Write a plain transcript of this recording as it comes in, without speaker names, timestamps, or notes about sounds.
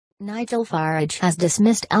Nigel Farage has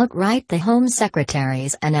dismissed outright the Home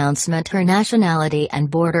Secretary's announcement her Nationality and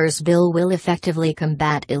Borders Bill will effectively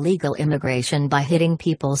combat illegal immigration by hitting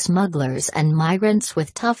people smugglers and migrants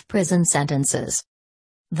with tough prison sentences.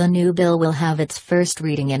 The new bill will have its first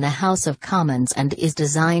reading in the House of Commons and is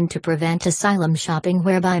designed to prevent asylum shopping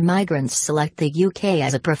whereby migrants select the UK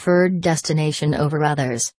as a preferred destination over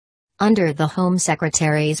others. Under the Home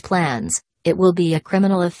Secretary's plans, it will be a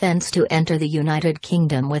criminal offence to enter the United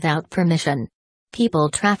Kingdom without permission. People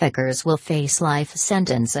traffickers will face life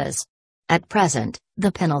sentences. At present,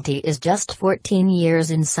 the penalty is just 14 years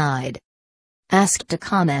inside. Asked to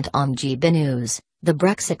comment on GB News, the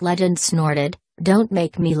Brexit legend snorted, "Don't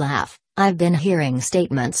make me laugh, I've been hearing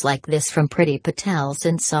statements like this from Priti Patel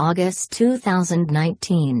since August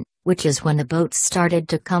 2019, which is when the boats started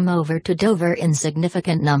to come over to Dover in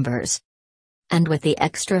significant numbers. And with the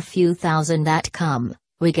extra few thousand that come,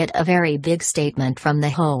 we get a very big statement from the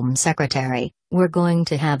Home Secretary, we're going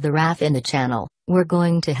to have the RAF in the Channel, we're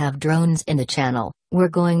going to have drones in the Channel, we're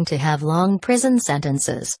going to have long prison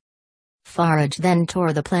sentences." Farage then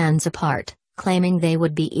tore the plans apart, claiming they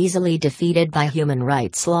would be easily defeated by human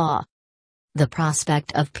rights law. The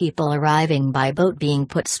prospect of people arriving by boat being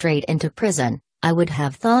put straight into prison, I would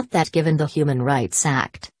have thought that given the Human Rights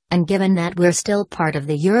Act, and given that we're still part of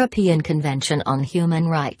the European Convention on Human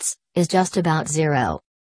Rights, is just about zero.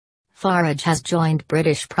 Farage has joined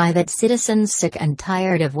British private citizens sick and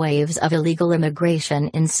tired of waves of illegal immigration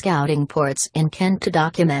in scouting ports in Kent to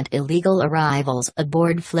document illegal arrivals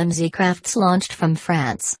aboard flimsy crafts launched from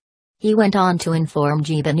France. He went on to inform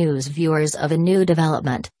GB News viewers of a new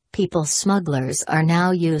development: people smugglers are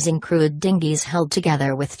now using crude dinghies held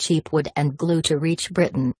together with cheap wood and glue to reach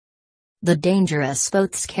Britain. The dangerous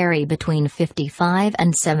boats carry between 55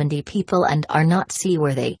 and 70 people and are not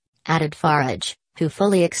seaworthy, added Farage, who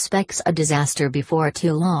fully expects a disaster before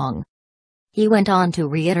too long. He went on to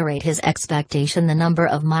reiterate his expectation the number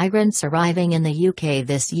of migrants arriving in the UK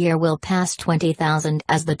this year will pass 20,000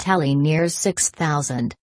 as the tally nears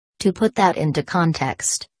 6,000. To put that into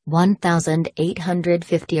context,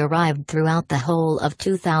 1,850 arrived throughout the whole of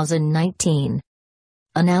 2019.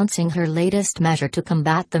 Announcing her latest measure to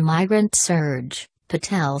combat the migrant surge,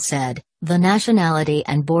 Patel said, "The Nationality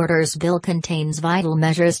and Borders Bill contains vital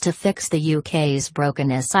measures to fix the UK's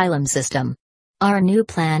broken asylum system. Our new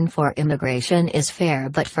plan for immigration is fair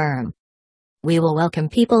but firm. We will welcome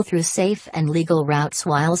people through safe and legal routes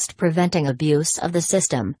whilst preventing abuse of the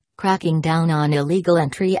system, cracking down on illegal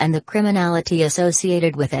entry and the criminality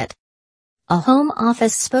associated with it." A Home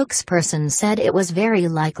Office spokesperson said it was very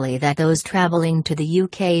likely that those travelling to the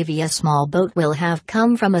UK via small boat will have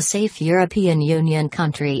come from a safe European Union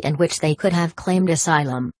country in which they could have claimed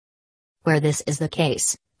asylum. Where this is the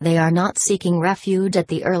case, they are not seeking refuge at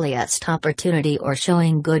the earliest opportunity or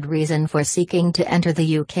showing good reason for seeking to enter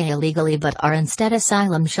the UK illegally but are instead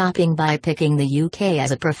asylum shopping by picking the UK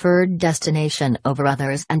as a preferred destination over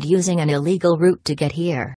others and using an illegal route to get here.